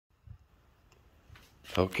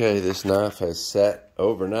Okay, this knife has sat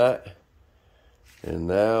overnight, and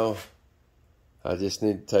now I just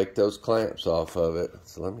need to take those clamps off of it.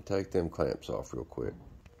 So let me take them clamps off real quick.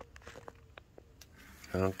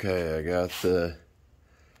 Okay, I got the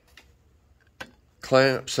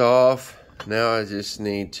clamps off. Now I just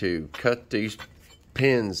need to cut these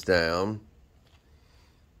pins down.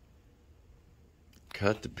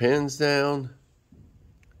 Cut the pins down.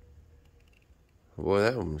 Boy,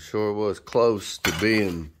 that one sure was close to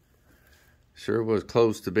being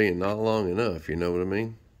not long enough, you know what I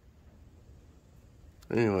mean?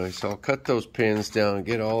 Anyway, so I'll cut those pins down and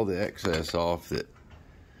get all the excess off. That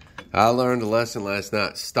I learned a lesson last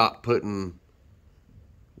night. Stop putting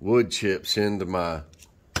wood chips into my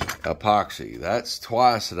epoxy. That's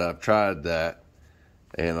twice that I've tried that,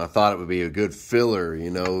 and I thought it would be a good filler,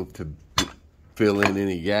 you know, to fill in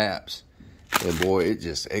any gaps. And boy,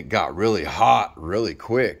 it got really hot really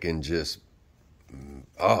quick, and just,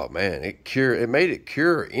 oh man, it made it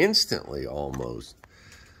cure instantly almost.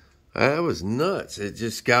 That was nuts. It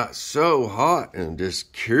just got so hot and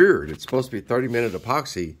just cured. It's supposed to be 30-minute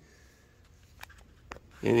epoxy.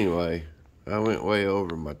 Anyway, I went way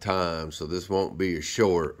over my time, so this won't be a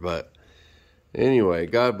short. But anyway,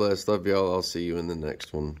 God bless. Love y'all. I'll see you in the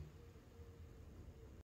next one.